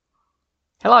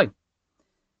Hello.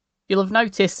 You'll have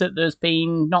noticed that there's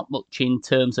been not much in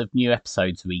terms of new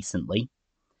episodes recently.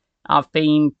 I've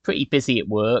been pretty busy at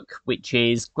work, which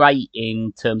is great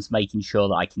in terms of making sure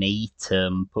that I can eat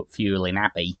and put fuel in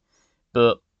Abbie,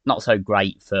 but not so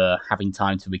great for having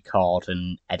time to record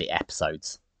and edit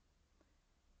episodes.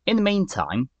 In the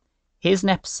meantime, here's an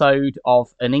episode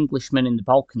of An Englishman in the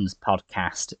Balkans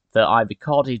podcast that I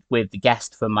recorded with the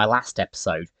guest from my last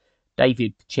episode,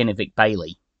 David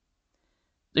Bailey.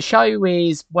 The show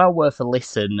is well worth a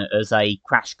listen as a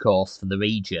crash course for the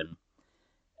region,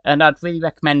 and I'd really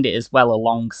recommend it as well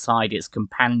alongside its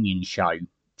companion show,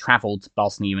 Travel to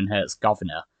Bosnia and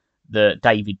Herzegovina, that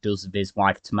David does with his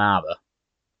wife Tamara.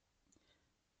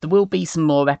 There will be some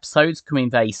more episodes coming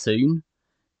very soon,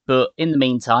 but in the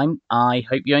meantime, I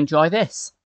hope you enjoy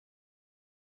this.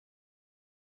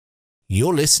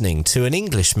 You're listening to An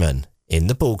Englishman in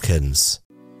the Balkans.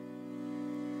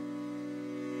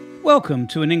 Welcome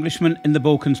to An Englishman in the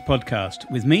Balkans podcast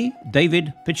with me,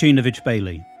 David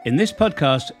Bailey. In this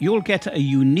podcast, you'll get a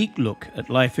unique look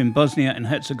at life in Bosnia and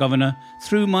Herzegovina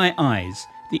through my eyes,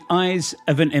 the eyes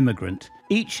of an immigrant.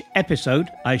 Each episode,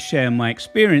 I share my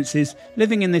experiences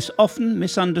living in this often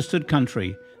misunderstood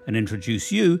country and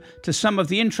introduce you to some of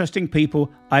the interesting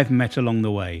people I've met along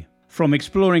the way. From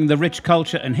exploring the rich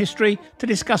culture and history to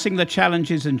discussing the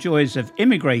challenges and joys of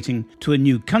immigrating to a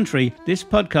new country, this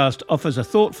podcast offers a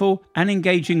thoughtful and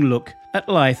engaging look at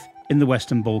life in the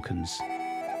Western Balkans.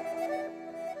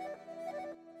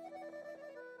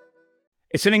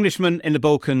 It's An Englishman in the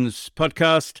Balkans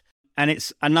podcast, and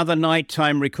it's another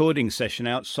nighttime recording session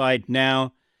outside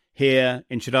now, here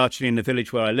in Chudachny, in the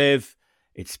village where I live.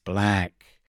 It's black,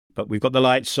 but we've got the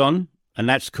lights on, and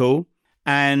that's cool.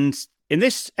 And in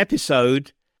this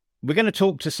episode, we're going to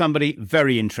talk to somebody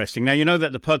very interesting. Now, you know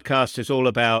that the podcast is all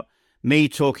about me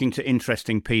talking to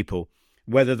interesting people,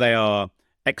 whether they are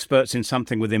experts in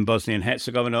something within Bosnia and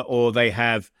Herzegovina or they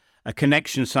have a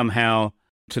connection somehow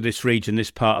to this region,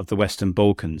 this part of the Western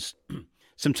Balkans.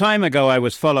 Some time ago, I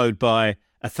was followed by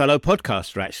a fellow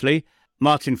podcaster, actually,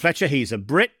 Martin Fletcher. He's a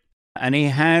Brit, and he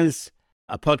has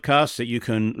a podcast that you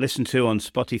can listen to on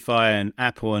Spotify and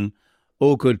Apple and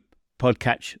all good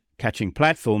podcatching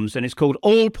platforms, and it's called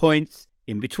All Points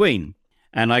in Between.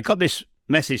 And I got this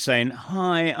message saying,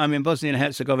 "Hi, I'm in Bosnia and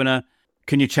Herzegovina.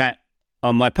 Can you chat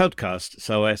on my podcast?"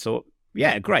 So I thought,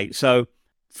 yeah, great. So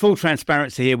full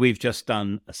transparency here, we've just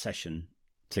done a session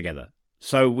together.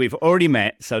 So we've already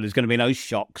met, so there's going to be no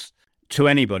shocks to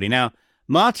anybody. Now,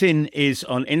 Martin is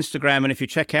on Instagram, and if you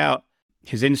check out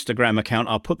his Instagram account,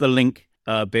 I'll put the link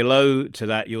below to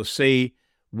that. You'll see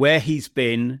where he's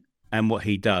been and what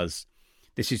he does.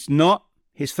 This is not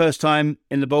his first time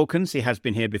in the Balkans. He has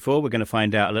been here before. We're going to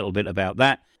find out a little bit about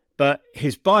that. But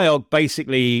his bio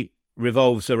basically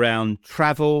revolves around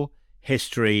travel,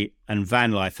 history, and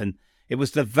van life. And it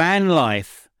was the van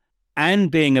life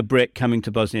and being a Brit coming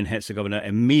to Bosnia and Herzegovina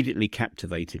immediately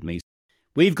captivated me.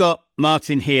 We've got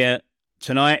Martin here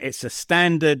tonight. It's a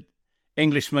standard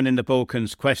Englishman in the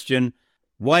Balkans question.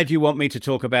 Why do you want me to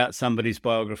talk about somebody's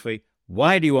biography?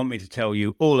 Why do you want me to tell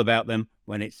you all about them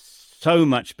when it's so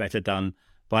much better done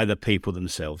by the people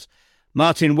themselves?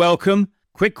 Martin, welcome.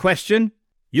 Quick question.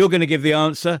 You're going to give the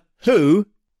answer. Who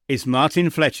is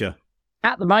Martin Fletcher?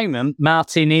 At the moment,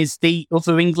 Martin is the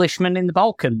other Englishman in the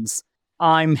Balkans.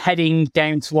 I'm heading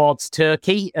down towards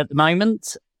Turkey at the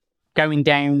moment, going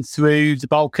down through the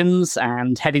Balkans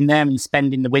and heading there and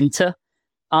spending the winter.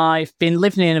 I've been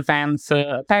living in a van for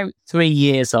about 3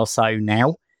 years or so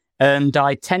now, and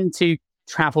I tend to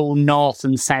travel north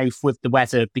and south with the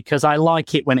weather because I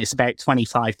like it when it's about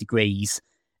 25 degrees.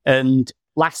 And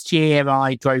last year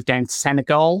I drove down to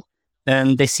Senegal,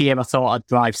 and this year I thought I'd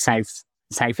drive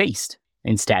southeast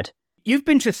instead. You've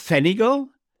been to Senegal?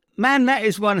 Man, that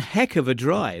is one heck of a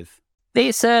drive.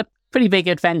 It's a pretty big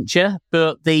adventure,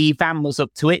 but the van was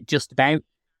up to it just about.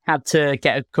 Had to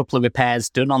get a couple of repairs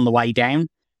done on the way down,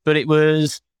 but it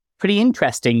was pretty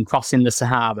interesting crossing the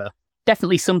Sahara.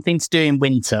 Definitely something to do in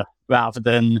winter rather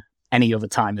than any other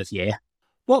time of year.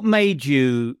 What made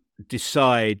you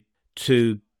decide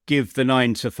to give the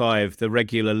 9 to 5, the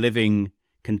regular living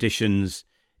conditions,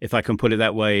 if I can put it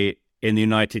that way, in the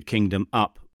United Kingdom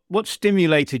up? What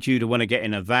stimulated you to want to get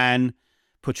in a van,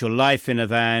 put your life in a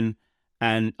van,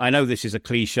 and I know this is a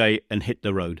cliche, and hit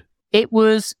the road? It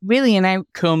was really an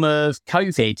outcome of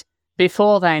COVID.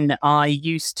 Before then, I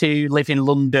used to live in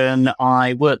London.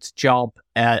 I worked a job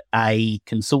at a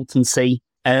consultancy,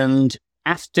 and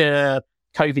after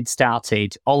COVID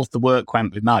started, all of the work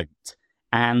went remote.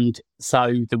 And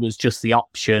so there was just the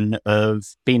option of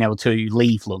being able to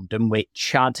leave London,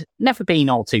 which I'd never been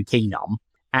all too keen on.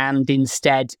 and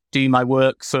instead do my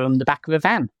work from the back of a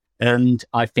van. And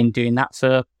I've been doing that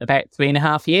for about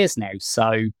 3.5 years now.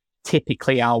 So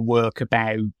typically I'll work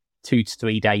about 2 to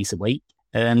 3 days a week,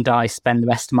 and I spend the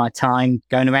rest of my time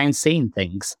going around seeing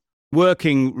things.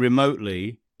 Working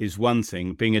remotely is one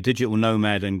thing. Being a digital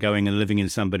nomad and going and living in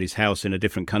somebody's house in a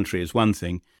different country is one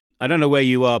thing. I don't know where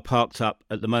you are parked up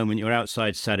at the moment. You're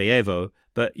outside Sarajevo,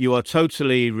 but you are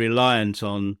totally reliant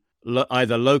on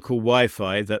either local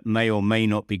Wi-Fi that may or may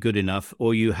not be good enough,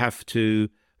 or you have to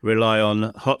rely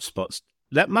on hotspots.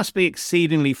 That must be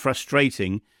exceedingly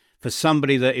frustrating for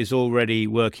somebody that is already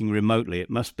working remotely.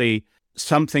 It must be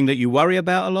something that you worry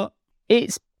about a lot.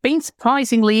 It's been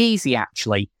surprisingly easy,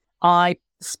 actually. I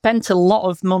spent a lot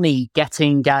of money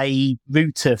getting a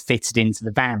router fitted into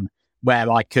the van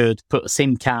where I could put a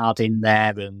SIM card in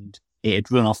there and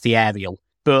it'd run off the aerial.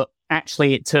 But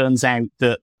actually, it turns out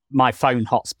that my phone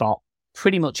hotspot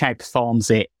pretty much outperforms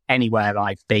it anywhere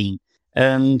I've been.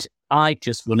 And I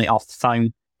just run it off the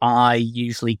phone. I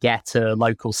usually get a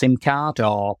local SIM card,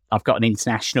 or I've got an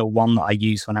international one that I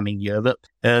use when I'm in Europe.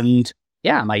 And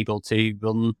yeah, I'm able to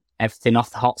run everything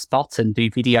off the hotspot and do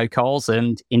video calls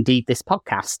and indeed this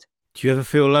podcast. Do you ever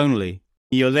feel lonely?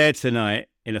 You're there tonight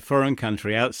in a foreign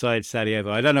country outside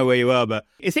Sarajevo. I don't know where you are, but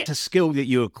is it a skill that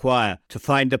you acquire to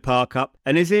find a park up?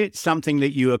 And is it something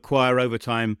that you acquire over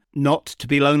time not to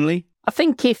be lonely? I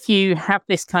think if you have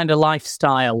this kind of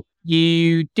lifestyle,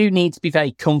 you do need to be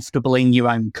very comfortable in your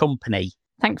own company.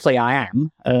 Thankfully, I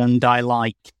am, and I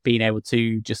like being able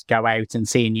to just go out and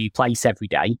see a new place every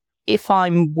day. If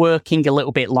I'm working a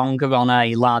little bit longer on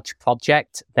a large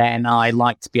project, then I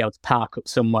like to be able to park up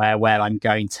somewhere where I'm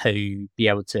going to be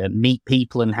able to meet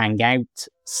people and hang out.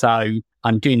 So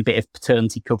I'm doing a bit of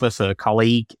paternity cover for a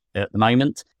colleague at the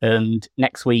moment. And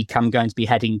next week, I'm going to be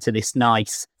heading to this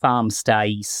nice farm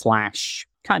stay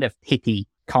 / kind of hippie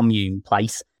commune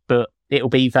place. But it'll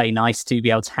be very nice to be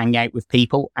able to hang out with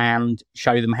people and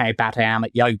show them how bad I am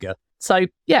at yoga. So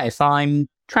yeah, if I'm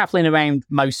traveling around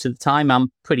most of the time, I'm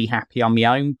pretty happy on my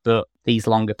own, but these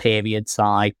longer periods,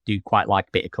 I do quite like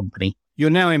a bit of company. You're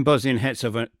now in Bosnia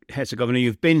and Herzegovina.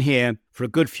 You've been here for a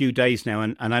good few days now,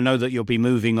 and I know that you'll be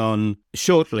moving on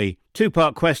shortly.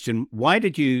 Two-part question. Why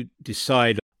did you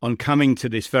decide on coming to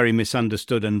this very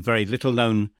misunderstood and very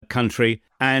little-known country?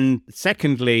 And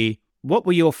secondly, what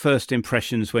were your first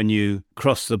impressions when you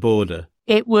crossed the border?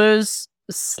 It was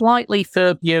slightly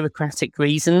for bureaucratic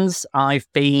reasons. I've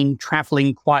been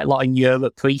travelling quite a lot in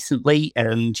Europe recently,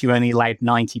 and you're only allowed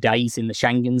 90 days in the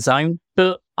Schengen zone.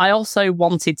 But I also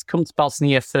wanted to come to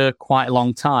Bosnia for quite a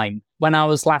long time. When I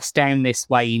was last down this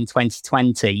way in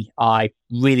 2020, I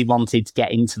really wanted to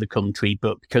get into the country,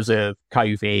 but because of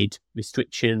COVID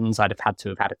restrictions, I'd have had to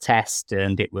have had a test,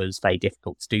 and it was very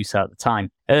difficult to do so at the time.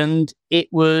 And it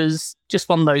was just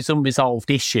one of those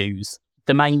unresolved issues.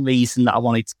 The main reason that I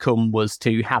wanted to come was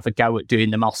to have a go at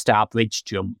doing the Mostar Bridge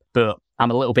jump, but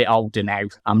I'm a little bit older now.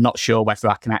 I'm not sure whether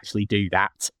I can actually do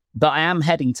that. But I am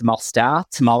heading to Mostar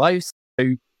tomorrow,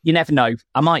 so you never know.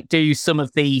 I might do some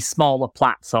of the smaller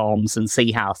platforms and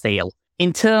see how I feel.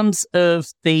 In terms of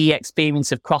the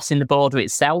experience of crossing the border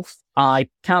itself, I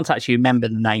can't actually remember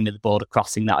the name of the border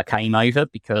crossing that I came over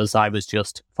because I was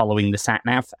just following the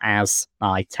sat-nav, as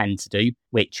I tend to do,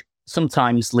 which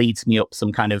sometimes leads me up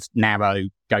some kind of narrow,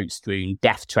 goat-strewn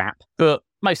death trap, but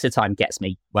most of the time gets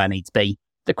me where I need to be.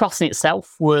 The crossing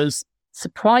itself was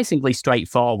surprisingly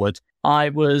straightforward. I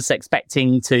was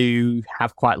expecting to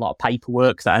have quite a lot of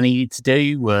paperwork that I needed to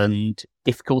do and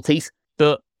difficulties,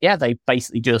 but yeah, they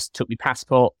basically just took my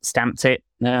passport, stamped it,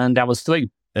 and I was through.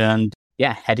 And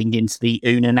yeah, heading into the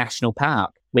Una National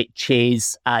Park, which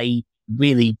is a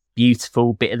really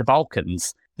beautiful bit of the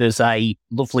Balkans. There's a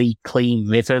lovely, clean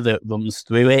river that runs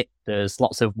through it. There's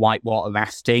lots of whitewater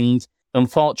rafting.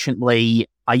 Unfortunately,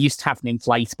 I used to have an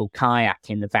inflatable kayak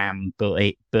in the van, but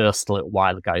it burst a little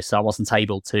while ago, so I wasn't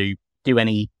able to do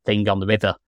anything on the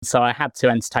river. So I had to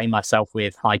entertain myself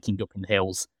with hiking up in the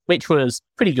hills, which was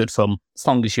pretty good fun, as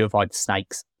long as you avoid the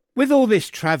snakes. With all this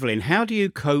travelling, how do you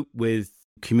cope with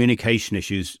communication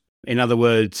issues? In other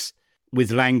words,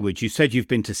 with language. You said you've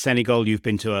been to Senegal, you've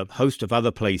been to a host of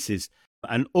other places,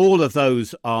 and all of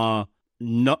those are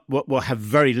not what will have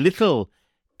very little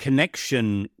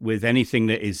connection with anything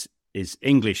that is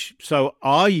English. So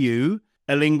are you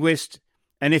a linguist?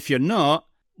 And if you're not,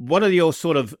 what are your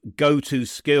sort of go-to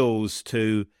skills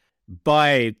to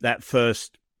buy that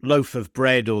first loaf of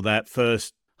bread or that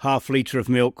first half litre of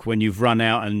milk when you've run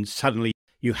out and suddenly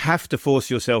you have to force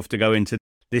yourself to go into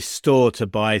this store to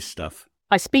buy stuff?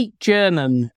 I speak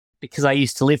German because I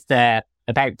used to live there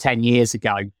about 10 years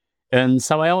ago. And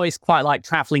so I always quite like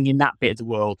travelling in that bit of the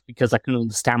world because I can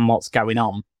understand what's going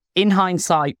on. In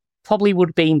hindsight, probably would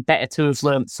have been better to have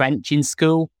learnt French in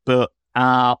school, but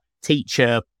our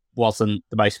teacher wasn't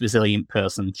the most resilient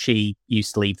person. She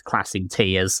used to leave the class in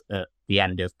tears at the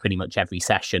end of pretty much every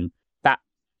session. That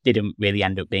didn't really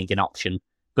end up being an option,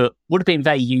 but would have been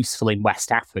very useful in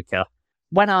West Africa.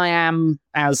 When I am,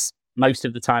 as most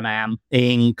of the time I am,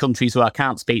 in countries where I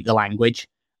can't speak the language,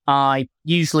 I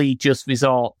usually just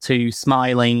resort to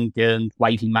smiling and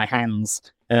waving my hands,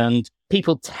 and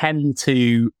people tend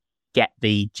to get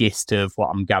the gist of what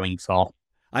I'm going for.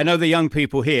 I know the young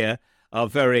people here are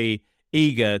very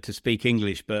eager to speak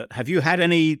English, but have you had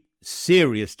any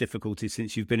serious difficulties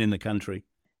since you've been in the country?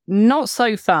 Not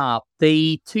so far.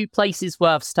 The two places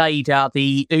where I've stayed are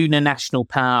the Una National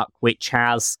Park, which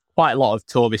has quite a lot of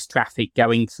tourist traffic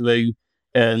going through,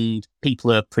 and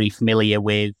people are pretty familiar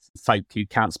with folk who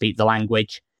can't speak the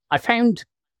language. I found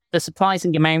a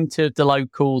surprising amount of the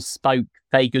locals spoke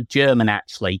very good German,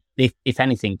 actually. If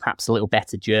anything, perhaps a little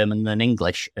better German than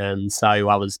English. And so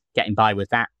I was getting by with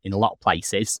that in a lot of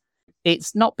places.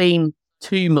 It's not been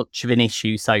too much of an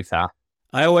issue so far.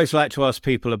 I always like to ask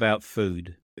people about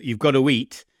food. You've got to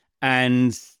eat.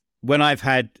 And when I've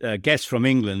had guests from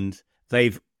England,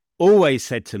 they've always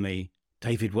said to me,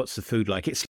 David, what's the food like?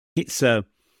 It's a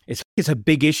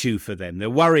big issue for them. They're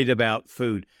worried about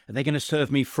food. Are they going to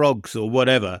serve me frogs or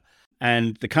whatever?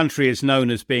 And the country is known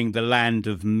as being the land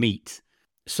of meat.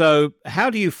 So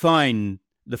how do you find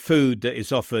the food that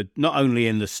is offered not only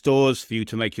in the stores for you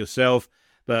to make yourself,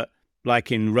 but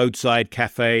like in roadside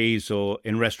cafes or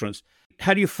in restaurants?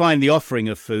 How do you find the offering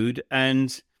of food,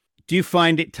 and do you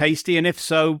find it tasty? And if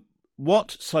so,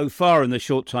 what so far in the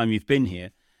short time you've been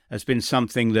here has been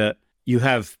something that you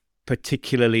have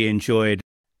particularly enjoyed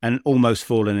and almost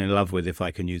fallen in love with, if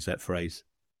I can use that phrase?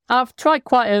 I've tried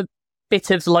quite a bit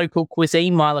of local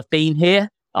cuisine while I've been here.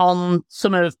 On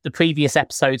some of the previous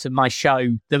episodes of my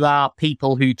show, there are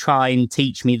people who try and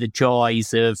teach me the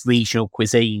joys of regional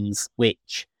cuisines,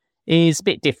 which is a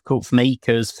bit difficult for me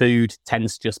because food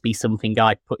tends to just be something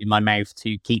I put in my mouth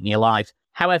to keep me alive.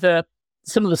 However,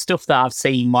 some of the stuff that I've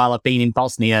seen while I've been in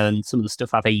Bosnia and some of the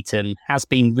stuff I've eaten has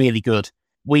been really good.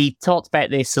 We talked about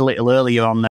this a little earlier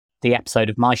on the episode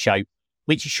of my show,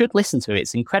 which you should listen to.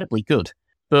 It's incredibly good.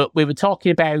 But we were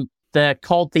talking about, they're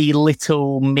called the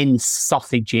little mince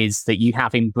sausages that you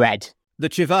have in bread. The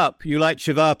chivap. You like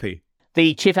chivapi?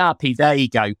 The chivapi, there you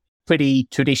go. Pretty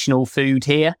traditional food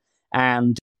here.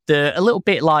 And they're a little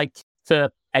bit like, for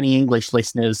any English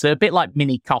listeners, they're a bit like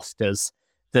mini koftas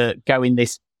that go in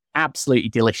this absolutely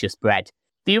delicious bread.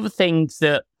 The other thing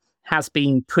that has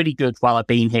been pretty good while I've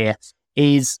been here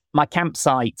is my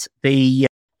campsite. The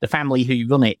family who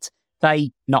run it,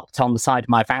 they knocked on the side of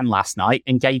my van last night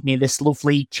and gave me this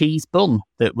lovely cheese bun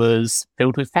that was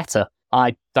filled with feta.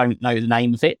 I don't know the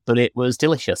name of it, but it was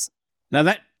delicious. Now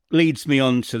that leads me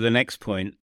on to the next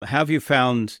point. How have you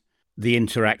found the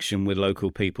interaction with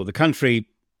local people? The country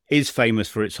is famous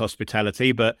for its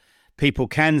hospitality, but people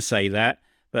can say that.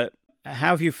 But how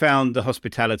have you found the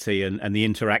hospitality and the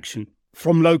interaction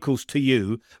from locals to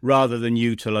you rather than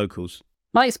you to locals?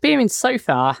 My experience so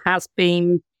far has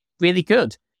been really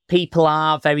good. People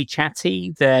are very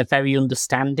chatty. They're very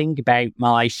understanding about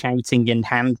my shouting and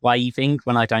hand waving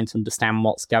when I don't understand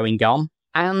what's going on.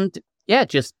 And yeah,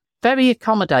 just very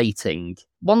accommodating.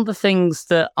 One of the things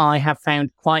that I have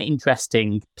found quite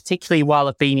interesting, particularly while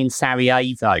I've been in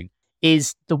Sarajevo,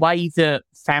 is the way that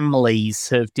families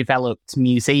have developed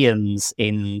museums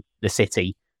in the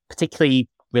city, particularly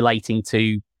relating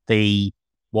to the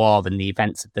war and the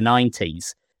events of the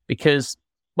 90s. Because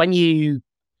when you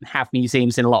have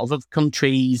museums in a lot of other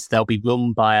countries, they'll be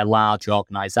run by a large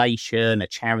organisation, a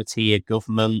charity, a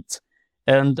government.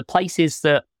 And the places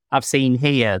that I've seen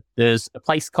here, there's a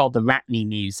place called the Ratney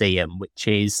Museum, which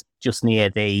is just near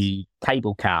the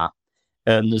cable car.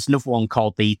 And there's another one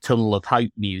called the Tunnel of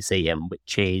Hope Museum,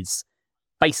 which is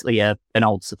basically an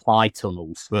old supply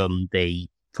tunnel from the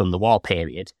war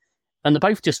period. And they're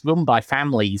both just run by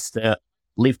families that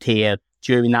lived here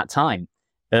during that time.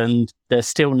 And they're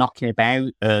still knocking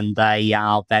about, and they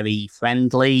are very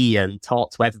friendly and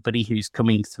talk to everybody who's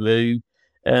coming through.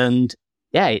 And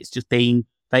yeah, it's just been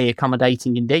very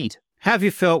accommodating indeed. How have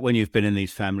you felt when you've been in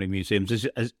these family museums?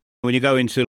 When you go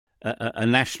into a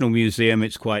national museum,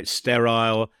 it's quite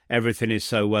sterile, everything is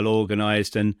so well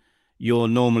organised, and you're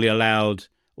normally allowed,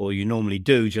 or you normally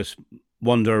do, just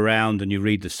wander around and you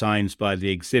read the signs by the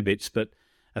exhibits. But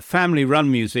a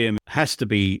family-run museum has to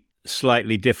be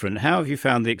slightly different. How have you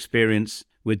found the experience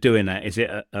with doing that? Is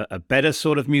it a better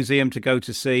sort of museum to go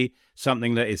to see,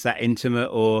 something that is that intimate,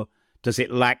 or does it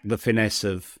lack the finesse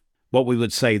of what we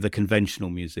would say the conventional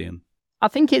museum? I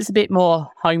think it's a bit more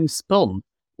homespun.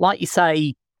 Like you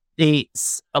say,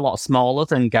 it's a lot smaller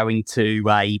than going to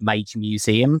a major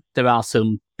museum. There are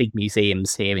some big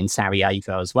museums here in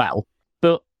Sarajevo as well.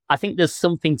 But I think there's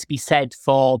something to be said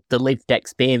for the lived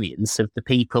experience of the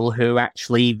people who are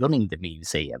actually running the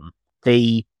museum.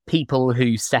 The people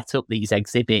who set up these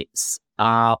exhibits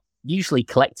are usually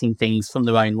collecting things from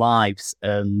their own lives,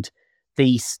 and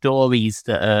the stories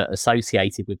that are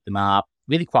associated with them are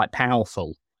really quite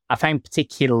powerful. I found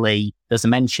particularly, as I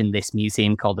mentioned, this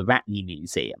museum called the Ratney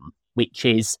Museum, which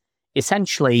is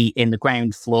essentially in the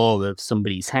ground floor of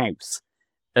somebody's house.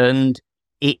 And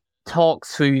it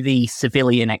talks through the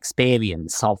civilian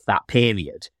experience of that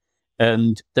period.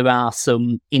 And there are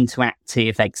some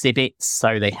interactive exhibits.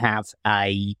 So they have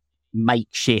a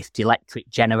makeshift electric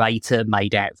generator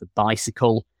made out of a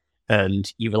bicycle,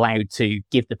 and you're allowed to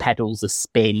give the pedals a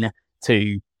spin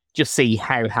to just see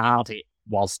how hard it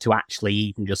was to actually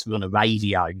even just run a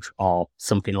radio or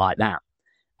something like that.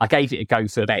 I gave it a go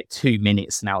for about 2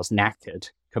 minutes and I was knackered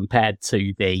compared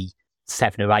to the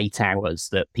 7 or 8 hours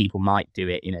that people might do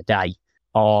it in a day.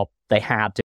 Or they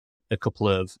had a couple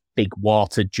of big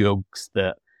water jugs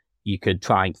that you could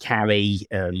try and carry,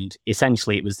 and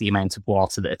essentially it was the amount of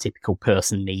water that a typical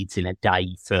person needs in a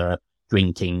day for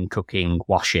drinking, cooking,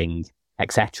 washing,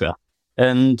 etc.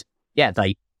 And yeah,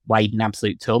 they weighed an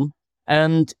absolute ton.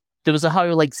 And there was a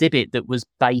whole exhibit that was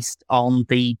based on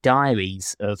the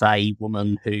diaries of a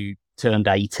woman who turned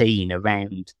 18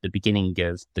 around the beginning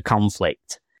of the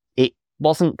conflict. It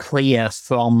wasn't clear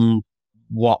from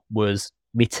what was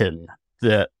written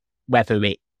that whether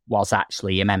it was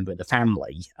actually a member of the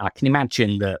family. I can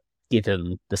imagine that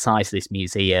given the size of this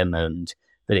museum and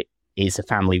that it is a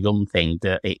family-run thing,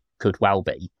 that it could well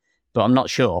be. But I'm not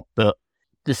sure. But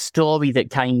the story that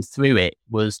came through it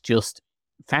was just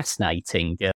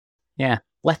fascinating.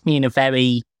 Left me in a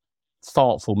very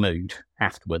thoughtful mood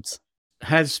afterwards.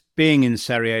 Has being in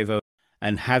Sarajevo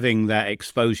and having that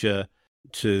exposure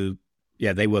to,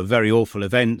 they were very awful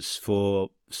events for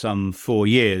some 4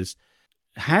 years,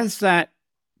 has that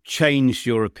changed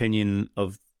your opinion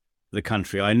of the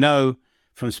country? I know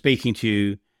from speaking to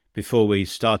you before we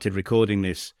started recording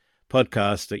this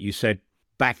podcast that you said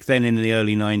back then in the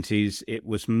early 90s, it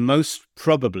was most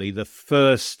probably the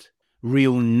first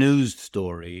real news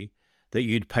story that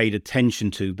you'd paid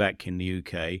attention to back in the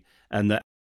UK and that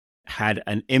had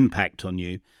an impact on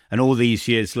you. And all these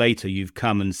years later, you've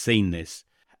come and seen this.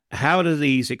 How do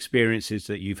these experiences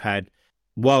that you've had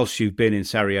whilst you've been in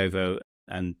Sarajevo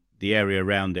and the area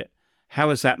around it, how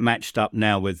has that matched up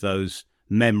now with those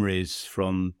memories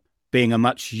from being a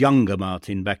much younger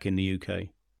Martin back in the UK?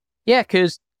 Yeah,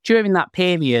 because during that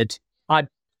period,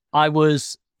 I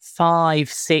was 5,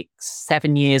 6,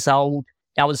 7 years old.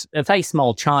 I was a very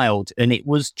small child, and it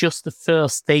was just the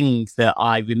first thing that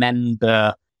I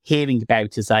remember hearing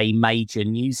about as a major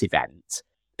news event.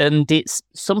 And it's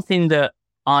something that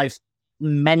I've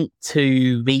meant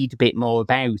to read a bit more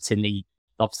about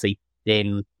obviously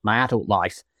in my adult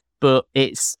life. But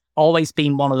it's always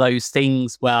been one of those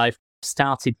things where I've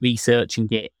started researching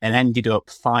it and ended up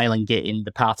filing it in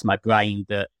the part of my brain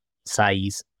that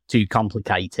says too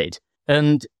complicated.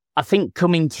 And I think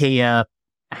coming here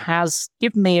has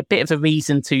given me a bit of a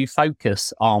reason to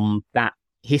focus on that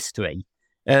history.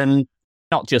 And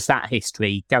not just that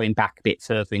history, going back a bit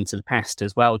further into the past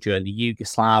as well, during the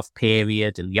Yugoslav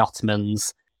period and the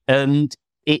Ottomans. And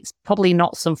it's probably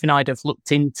not something I'd have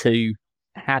looked into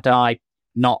had I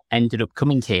not ended up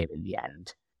coming here in the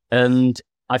end. And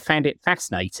I found it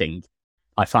fascinating.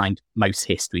 I find most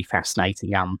history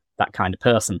fascinating. I'm that kind of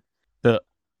person. But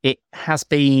it has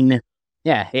been,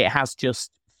 it has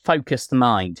just focused the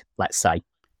mind, let's say.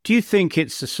 Do you think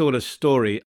it's the sort of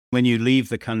story when you leave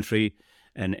the country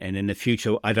and in the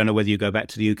future, I don't know whether you go back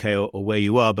to the UK or where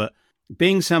you are, but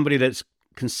being somebody that's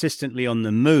consistently on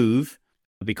the move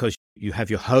because you have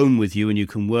your home with you and you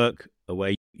can work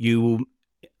away, you will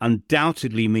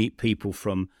undoubtedly meet people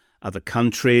from other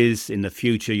countries. In the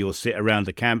future, you'll sit around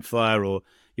a campfire or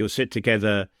you'll sit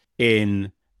together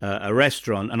in a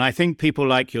restaurant. And I think people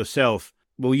like yourself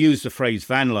will use the phrase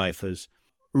van lifers,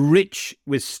 rich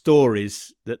with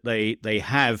stories that they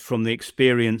have from the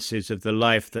experiences of the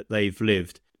life that they've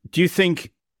lived. Do you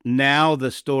think now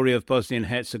the story of Bosnia and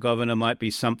Herzegovina might be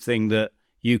something that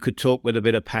you could talk with a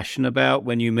bit of passion about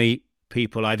when you meet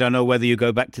people? I don't know whether you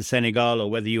go back to Senegal or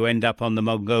whether you end up on the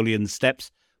Mongolian steppes,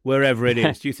 wherever it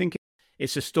is. Do you think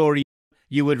it's a story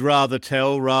you would rather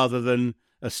tell rather than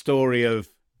a story of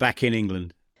back in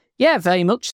England? Yeah, very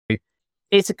much so.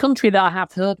 It's a country that I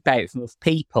have heard about from other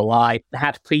people. I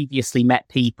had previously met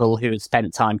people who had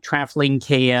spent time travelling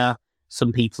here,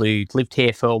 some people who'd lived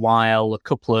here for a while, a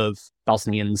couple of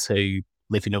Bosnians who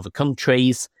live in other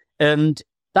countries. And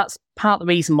that's part of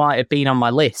the reason why it had been on my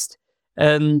list.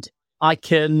 And I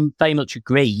can very much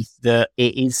agree that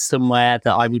it is somewhere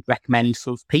that I would recommend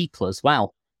for people as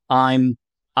well.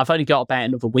 I've only got about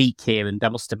another week here, and I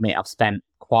must admit I've spent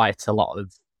quite a lot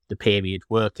of the period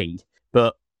working.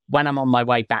 But when I'm on my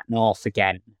way back north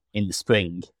again in the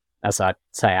spring, as I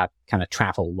say, I kind of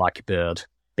travel like a bird,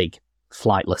 big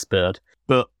flightless bird.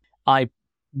 But I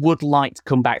would like to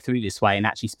come back through this way and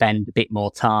actually spend a bit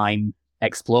more time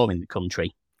exploring the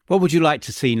country. What would you like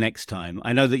to see next time?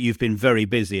 I know that you've been very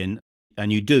busy,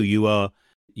 and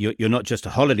you're not just a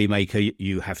holiday maker.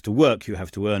 You have to work, you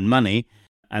have to earn money,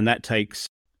 and that takes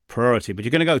priority. But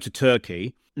you're going to go to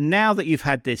Turkey. Now that you've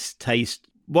had this taste,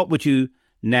 what would you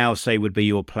now say would be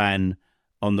your plan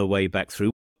on the way back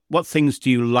through? What things do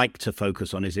you like to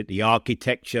focus on? Is it the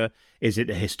architecture? Is it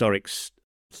the historic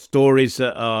stories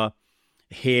that are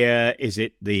here? Is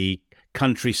it the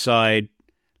countryside,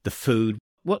 the food?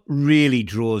 What really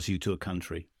draws you to a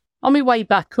country? On my way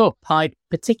back up, I'd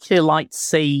particularly like to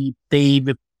see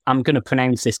I'm going to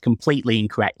pronounce this completely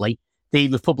incorrectly, the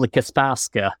Republika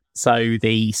Srpska, so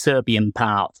the Serbian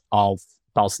part of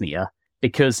Bosnia,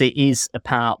 because it is a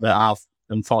part that I've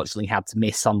unfortunately had to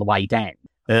miss on the way down.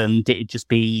 And it'd just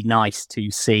be nice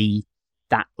to see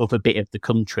that other bit of the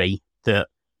country that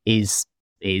is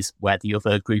where the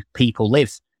other group of people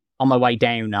live. On my way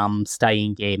down, I'm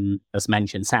staying in, as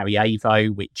mentioned, Sarajevo,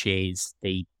 which is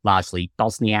the largely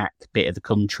Bosniak bit of the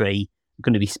country. I'm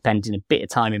going to be spending a bit of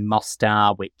time in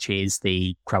Mostar, which is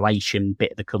the Croatian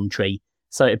bit of the country.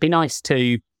 So it'd be nice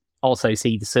to also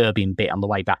see the Serbian bit on the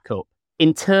way back up.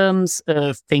 In terms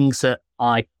of things that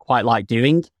I quite like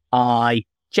doing, I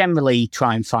generally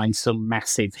try and find some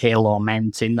massive hill or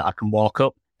mountain that I can walk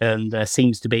up, and there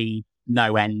seems to be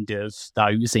no end of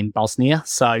those in Bosnia,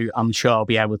 so I'm sure I'll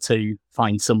be able to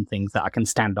find something that I can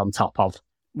stand on top of.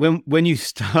 When you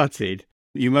started,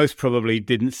 you most probably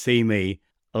didn't see me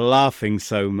laughing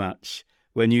so much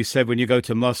when you said when you go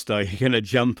to Mostar, you're going to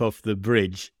jump off the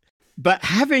bridge. But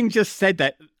having just said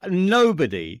that,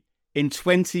 nobody in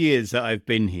 20 years that I've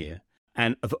been here,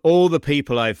 and of all the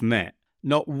people I've met,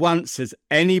 not once has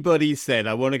anybody said,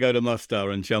 I want to go to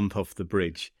Mostar and jump off the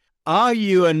bridge. Are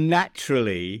you a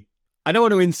naturally, I don't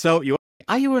want to insult you,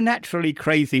 are you a naturally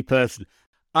crazy person?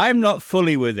 I'm not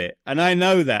fully with it, and I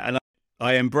know that, and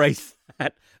I embrace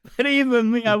that. But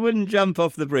even me, I wouldn't jump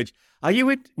off the bridge. Are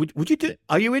you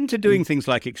are you into doing things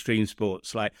like extreme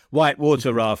sports, like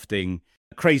whitewater rafting,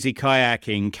 crazy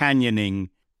kayaking, canyoning,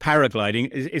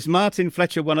 paragliding? Is Martin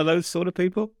Fletcher one of those sort of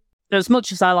people? As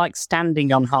much as I like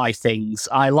standing on high things,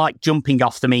 I like jumping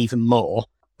off them even more.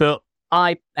 But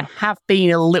I have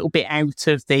been a little bit out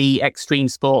of the extreme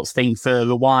sports thing for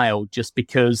a while, just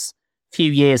because a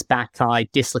few years back I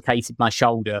dislocated my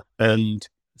shoulder, and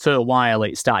for a while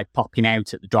it started popping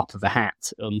out at the drop of a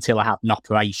hat until I had an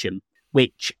operation,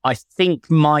 which I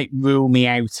think might rule me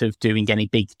out of doing any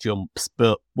big jumps,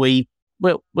 but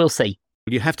we'll see.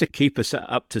 You have to keep us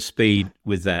up to speed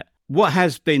with that. What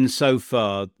has been so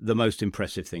far the most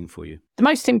impressive thing for you? The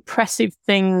most impressive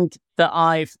thing that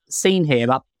I've seen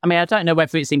here, I mean, I don't know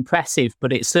whether it's impressive,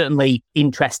 but it's certainly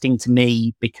interesting to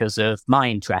me because of my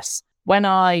interests. When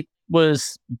I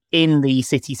was in the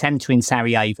city centre in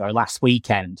Sarajevo last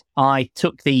weekend, I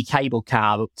took the cable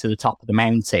car up to the top of the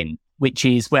mountain, which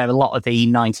is where a lot of the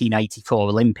 1984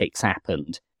 Olympics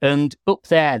happened. And up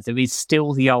there is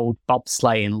still the old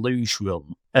bobsleigh and luge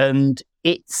run. And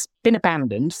it's been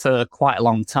abandoned for quite a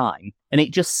long time. And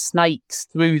it just snakes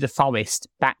through the forest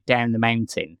back down the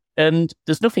mountain. And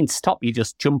there's nothing to stop you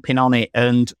just jumping on it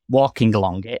and walking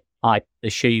along it. I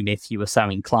assume if you were so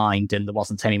inclined and there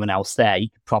wasn't anyone else there, you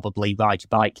could probably ride your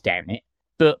bike down it.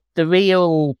 But the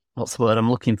real, what's the word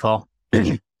I'm looking for?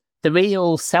 The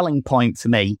real selling point for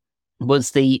me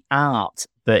was the art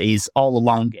that is all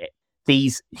along it.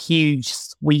 These huge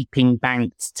sweeping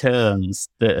banked turns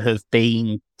that have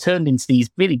been turned into these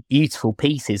really beautiful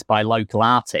pieces by local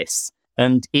artists.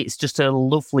 And it's just a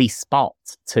lovely spot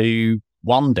to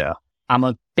wander. I'm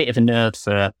a bit of a nerd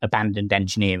for abandoned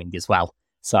engineering as well.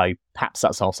 So perhaps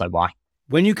that's also why.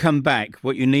 When you come back,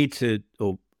 what you need to,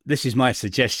 or this is my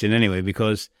suggestion anyway,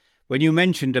 because when you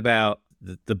mentioned about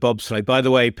the bobsleigh, by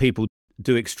the way, people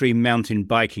do extreme mountain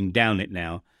biking down it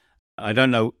now. I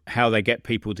don't know how they get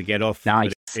people to get off.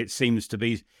 Nice. But it seems to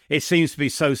be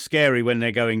so scary when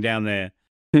they're going down there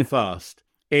fast.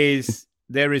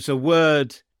 There is a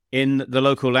word in the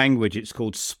local language, it's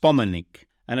called spomenik.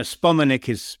 And a spomenik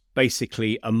is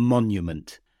basically a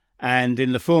monument. And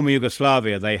in the former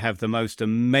Yugoslavia, they have the most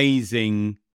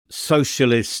amazing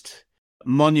socialist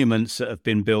monuments that have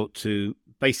been built to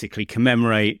basically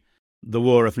commemorate the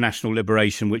War of National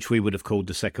Liberation, which we would have called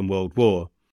the Second World War.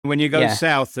 When you go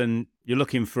south and you're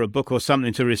looking for a book or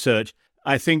something to research,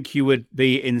 I think you would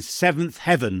be in seventh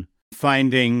heaven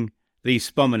finding these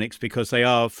spomenics, because they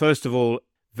are, first of all,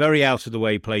 very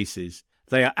out-of-the-way places.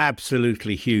 They are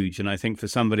absolutely huge. And I think for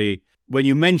somebody, when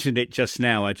you mentioned it just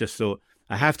now, I just thought,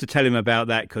 I have to tell him about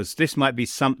that, because this might be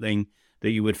something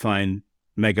that you would find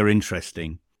mega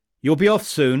interesting. You'll be off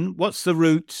soon. What's the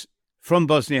route from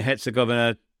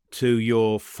Bosnia-Herzegovina to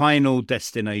your final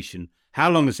destination? How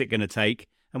long is it going to take?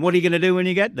 And what are you going to do when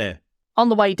you get there? On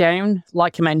the way down,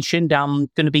 like I mentioned, I'm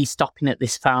going to be stopping at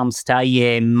this farm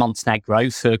stay in Montenegro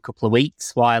for a couple of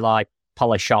weeks while I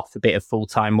polish off a bit of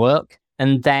full-time work.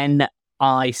 And then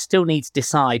I still need to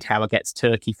decide how I get to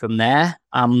Turkey from there.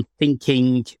 I'm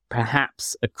thinking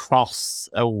perhaps across,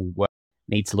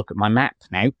 need to look at my map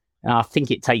now. I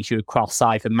think it takes you across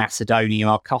either Macedonia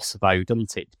or Kosovo,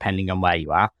 doesn't it, depending on where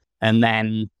you are. And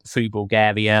then through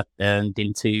Bulgaria and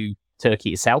into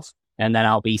Turkey itself. And then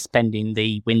I'll be spending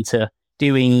the winter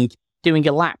doing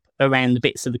a lap around the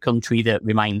bits of the country that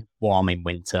remain warm in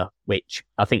winter, which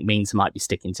I think means I might be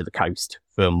sticking to the coast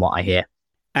from what I hear.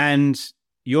 And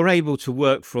you're able to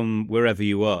work from wherever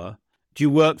you are. Do you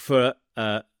work for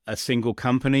a single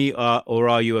company, or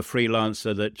are you a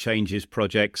freelancer that changes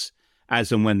projects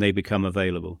as and when they become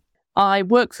available? I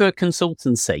work for a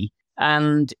consultancy,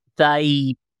 and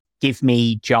they give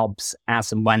me jobs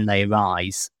as and when they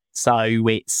arise. So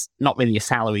it's not really a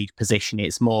salaried position,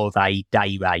 it's more of a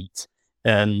day rate.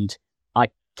 And I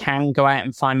can go out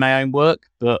and find my own work,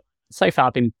 but so far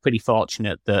I've been pretty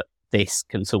fortunate that this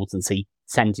consultancy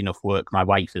sends enough work my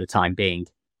way for the time being.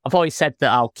 I've always said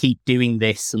that I'll keep doing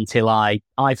this until I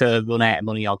either run out of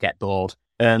money or get bored.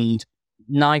 And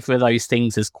neither of those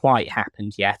things has quite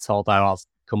happened yet, although I've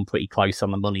come pretty close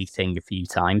on the money thing a few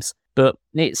times. But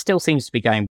it still seems to be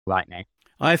going right now.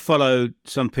 I followed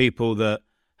some people that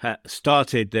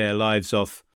started their lives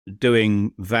off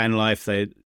doing van life. They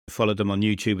followed them on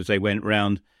YouTube as they went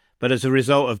round. But as a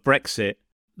result of Brexit,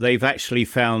 they've actually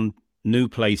found new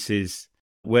places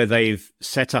where they've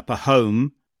set up a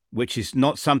home, which is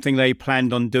not something they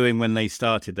planned on doing when they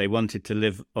started. They wanted to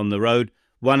live on the road.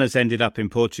 One has ended up in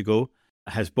Portugal,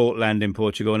 has bought land in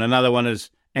Portugal, and another one has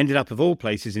ended up, of all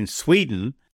places, in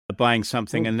Sweden, buying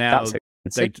something. And now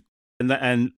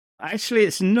and actually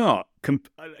it's not.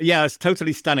 It's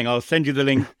totally stunning. I'll send you the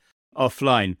link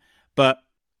offline. But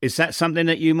is that something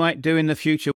that you might do in the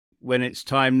future when it's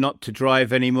time not to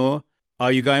drive anymore?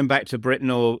 Are you going back to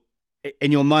Britain, or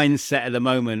in your mindset at the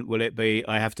moment, will it be,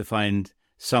 I have to find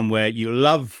somewhere? You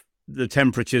love the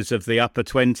temperatures of the upper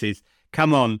 20s.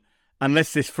 Come on,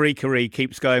 unless this freakery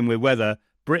keeps going with weather,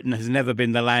 Britain has never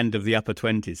been the land of the upper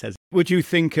 20s. Would you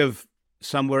think of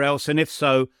somewhere else? And if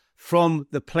so, from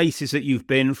the places that you've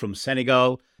been, from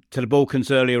Senegal to the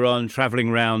Balkans earlier on, traveling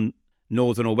around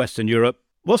Northern or Western Europe,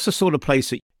 what's the sort of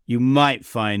place that you might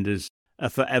find as a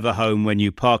forever home when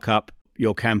you park up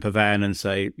your camper van and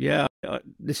say,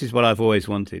 this is what I've always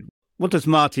wanted? What does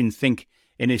Martin think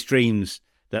in his dreams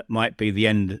that might be the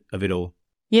end of it all?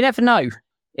 You never know.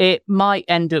 It might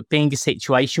end up being a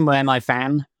situation where my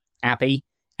van, Abbie,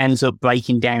 ends up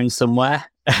breaking down somewhere,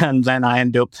 and then I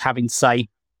end up having to say,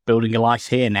 building a life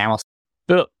here now.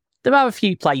 But there are a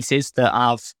few places that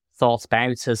I've thought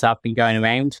about as I've been going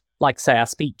around. Like I say, I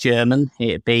speak German.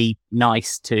 It'd be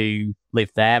nice to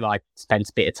live there. I spent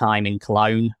a bit of time in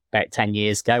Cologne about 10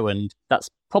 years ago, and that's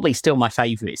probably still my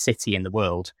favourite city in the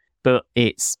world. But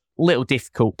it's a little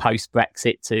difficult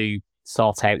post-Brexit to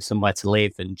sort out somewhere to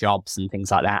live and jobs and things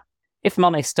like that. If I'm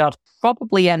honest, I'd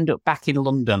probably end up back in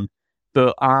London,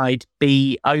 but I'd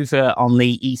be over on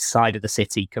the east side of the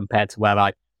city compared to where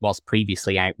I was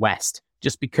previously out west,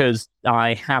 just because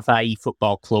I have a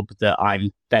football club that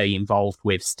I'm very involved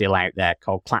with still out there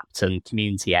called Clapton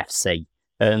Community FC.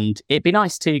 And it'd be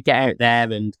nice to get out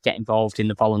there and get involved in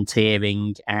the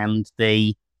volunteering and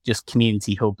the just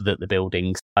community hub that the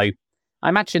building. So I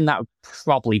imagine that would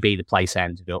probably be the place I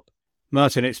ended up.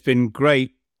 Martin, it's been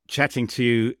great chatting to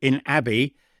you in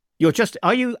Abbie.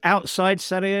 Are you outside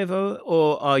Sarajevo,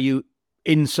 or are you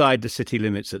inside the city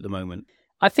limits at the moment?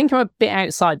 I think I'm a bit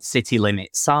outside the city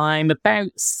limits. I'm about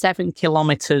 7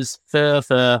 kilometres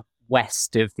further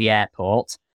west of the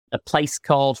airport, a place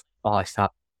called,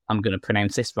 I'm going to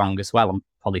pronounce this wrong as well, I'll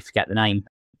probably forget the name,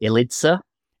 Ilidza.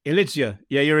 Ilidza.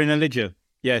 Yeah, you're in Ilidza.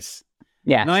 Yes.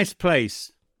 Yeah. Nice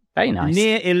place. Very nice.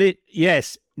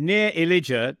 Near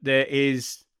Ilidza, there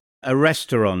is a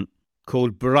restaurant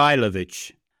called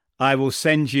Brailovic. I will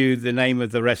send you the name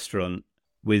of the restaurant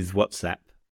with WhatsApp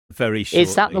very shortly.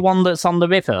 Is that the one that's on the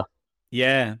river?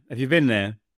 Yeah. Have you been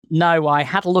there? No, I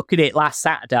had a look at it last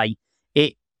Saturday.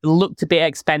 It looked a bit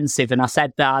expensive, and I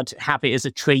said that I'd have it as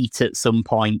a treat at some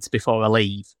point before I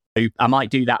leave. So I might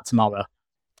do that tomorrow.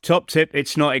 Top tip,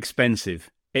 it's not expensive.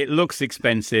 It looks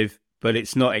expensive, but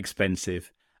it's not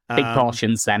expensive. Big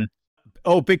portions then.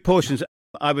 Oh, big portions.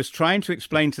 I was trying to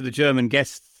explain to the German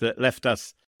guests that left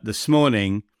us this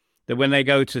morning that when they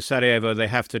go to Sarajevo, they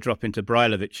have to drop into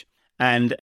Brajlović.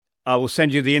 And I will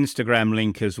send you the Instagram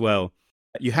link as well.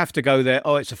 You have to go there.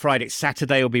 Oh, it's a Friday.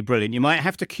 Saturday will be brilliant. You might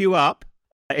have to queue up.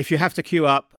 If you have to queue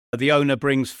up, the owner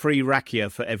brings free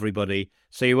rakia for everybody,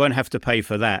 so you won't have to pay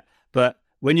for that. But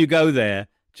when you go there,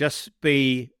 just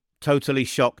be totally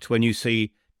shocked when you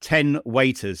see 10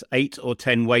 waiters, 8 or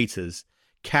 10 waiters,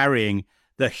 carrying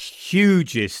the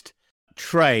hugest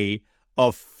tray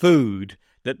of food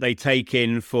that they take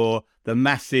in for the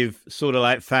massive sort of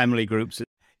like family groups.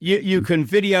 You can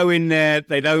video in there.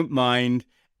 They don't mind.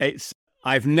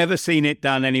 I've never seen it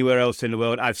done anywhere else in the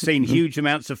world. I've seen huge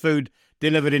amounts of food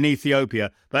delivered in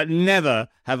Ethiopia, but never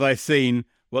have I seen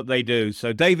what they do.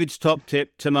 So David's top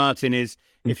tip to Martin is,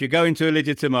 if you're going to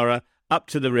Ilija tomorrow, up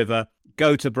to the river,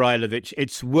 go to Brajlović.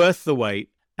 It's worth the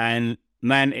wait. And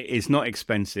man, it is not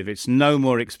expensive. It's no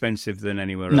more expensive than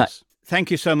anywhere else. Thank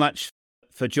you so much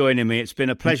for joining me. It's been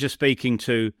a pleasure speaking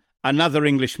to another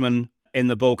Englishman in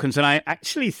the Balkans. And I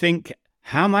actually think,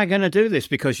 how am I going to do this?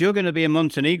 Because you're going to be in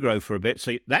Montenegro for a bit.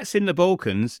 So that's in the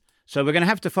Balkans. So we're going to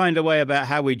have to find a way about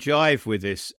how we jive with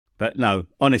this. But no,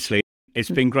 honestly, it's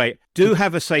been great. Do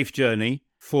have a safe journey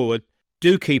forward.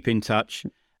 Do keep in touch.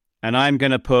 And I'm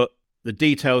going to put the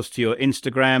details to your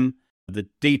Instagram, the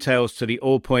details to the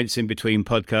All Points in Between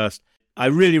podcast. I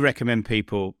really recommend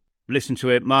people listen to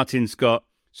it. Martin's got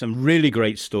some really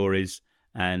great stories,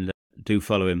 and do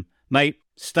follow him. Mate,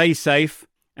 stay safe.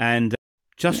 And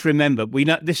just remember, we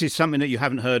know this is something that you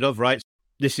haven't heard of, right?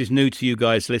 This is new to you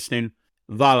guys listening.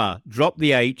 Vala, drop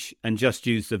the H and just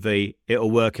use the V.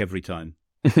 It'll work every time.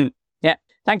 Yeah,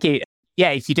 thank you. Yeah,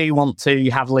 if you do want to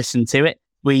have a listen to it,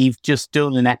 we've just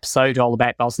done an episode all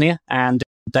about Bosnia, and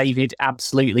David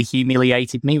absolutely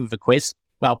humiliated me with a quiz.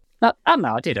 Well, I don't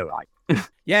know, I did all right.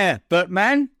 Yeah, but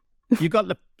man, you got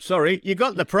the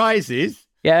prizes.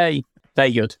 Yay,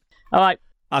 very good. All right.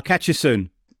 I'll catch you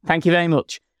soon. Thank you very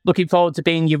much. Looking forward to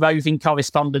being your roving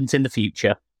correspondent in the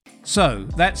future. So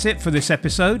that's it for this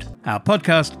episode. Our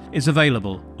podcast is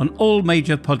available on all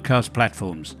major podcast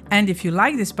platforms. And if you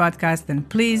like this podcast, then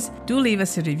please do leave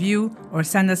us a review or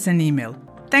send us an email.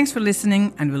 Thanks for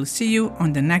listening, and we'll see you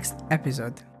on the next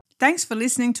episode. Thanks for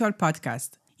listening to our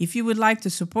podcast. If you would like to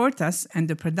support us and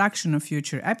the production of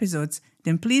future episodes,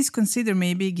 then please consider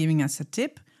maybe giving us a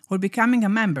tip or becoming a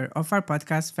member of our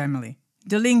podcast family.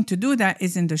 The link to do that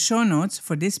is in the show notes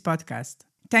for this podcast.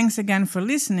 Thanks again for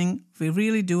listening. We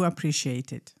really do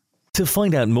appreciate it. To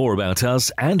find out more about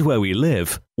us and where we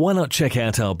live, why not check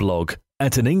out our blog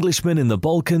at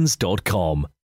anenglishmaninthebalkans.com.